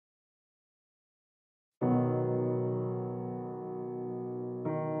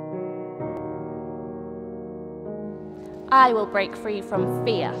I will break free from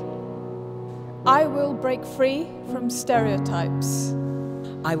fear. I will break free from stereotypes.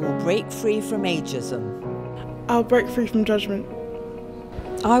 I will break free from ageism. I'll break free from judgment.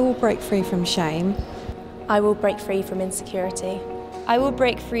 I will break free from shame. I will break free from insecurity. I will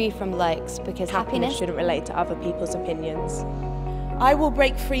break free from likes because happiness shouldn't relate to other people's opinions. I will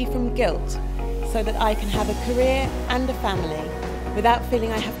break free from guilt so that I can have a career and a family without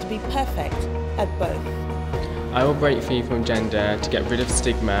feeling I have to be perfect at both. I will break free from gender to get rid of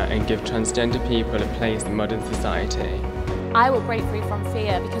stigma and give transgender people a place in modern society. I will break free from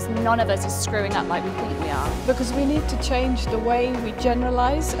fear because none of us is screwing up like we think we are. Because we need to change the way we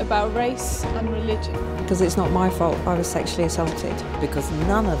generalise about race and religion. Because it's not my fault I was sexually assaulted. Because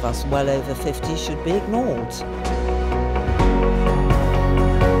none of us well over 50 should be ignored.